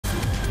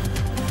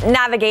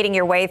Navigating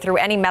your way through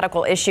any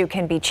medical issue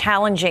can be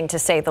challenging, to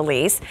say the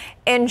least.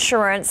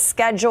 Insurance,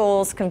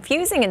 schedules,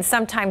 confusing and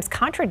sometimes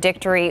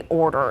contradictory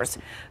orders.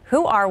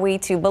 Who are we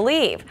to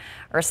believe?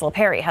 Ursula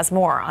Perry has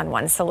more on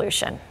one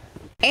solution.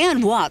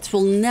 Ann Watts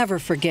will never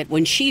forget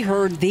when she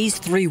heard these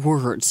 3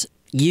 words: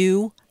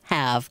 you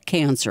have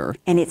cancer.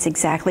 And it's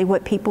exactly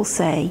what people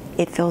say.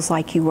 It feels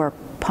like you were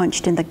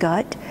punched in the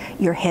gut,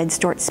 your head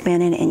starts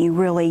spinning, and you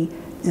really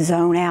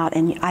zone out.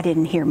 And I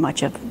didn't hear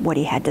much of what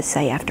he had to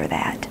say after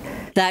that.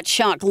 That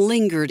shock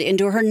lingered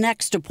into her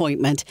next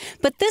appointment,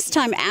 but this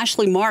time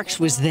Ashley Marks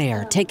was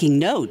there taking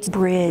notes.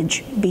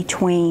 Bridge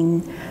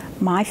between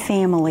my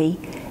family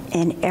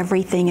and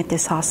everything at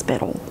this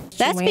hospital.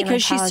 That's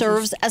because she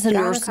serves as a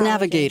nurse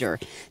navigator,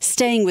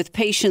 staying with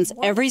patients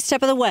every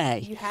step of the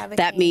way.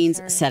 That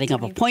means setting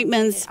up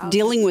appointments,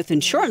 dealing with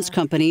insurance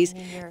companies,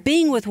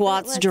 being with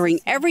Watts during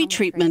every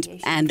treatment,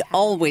 and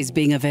always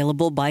being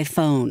available by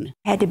phone.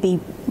 I had to be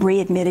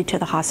readmitted to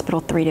the hospital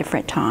 3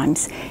 different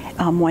times.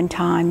 One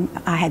time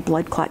I had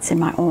blood clots in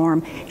my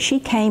arm. She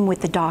came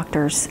with the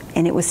doctors,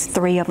 and it was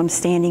 3 of them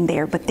standing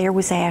there, but there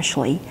was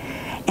Ashley.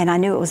 And I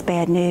knew it was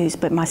bad news,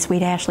 but my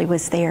sweet Ashley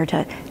was there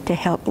to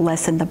help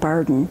lessen the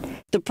burden.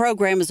 The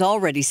program is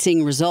already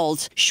seeing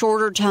results: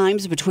 shorter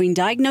times between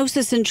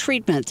diagnosis and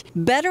treatment,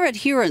 better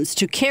adherence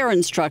to care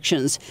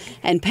instructions,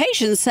 and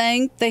patients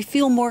saying they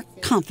feel more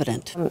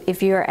confident.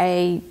 If you're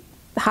a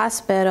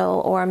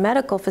hospital or a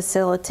medical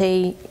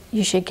facility,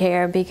 you should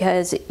care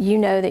because you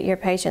know that your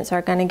patients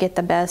are going to get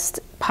the best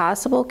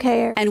possible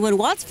care. And when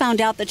Watts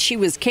found out that she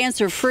was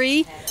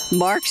cancer-free,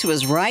 Marks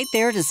was right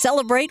there to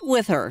celebrate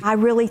with her. I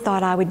really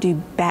thought I would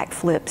do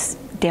backflips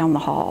down the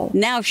hall.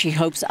 Now she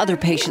hopes other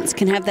patients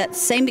can have that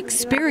same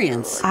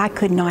experience. I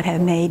could not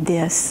have made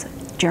this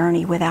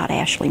journey without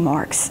Ashley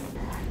Marks.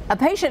 A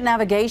patient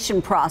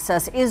navigation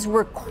process is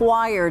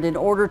required in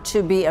order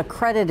to be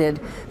accredited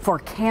for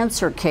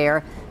cancer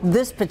care.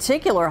 This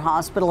particular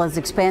hospital has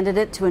expanded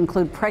it to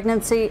include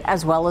pregnancy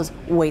as well as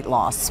weight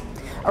loss.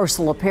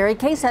 Ursula Perry,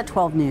 KSAT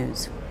 12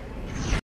 News.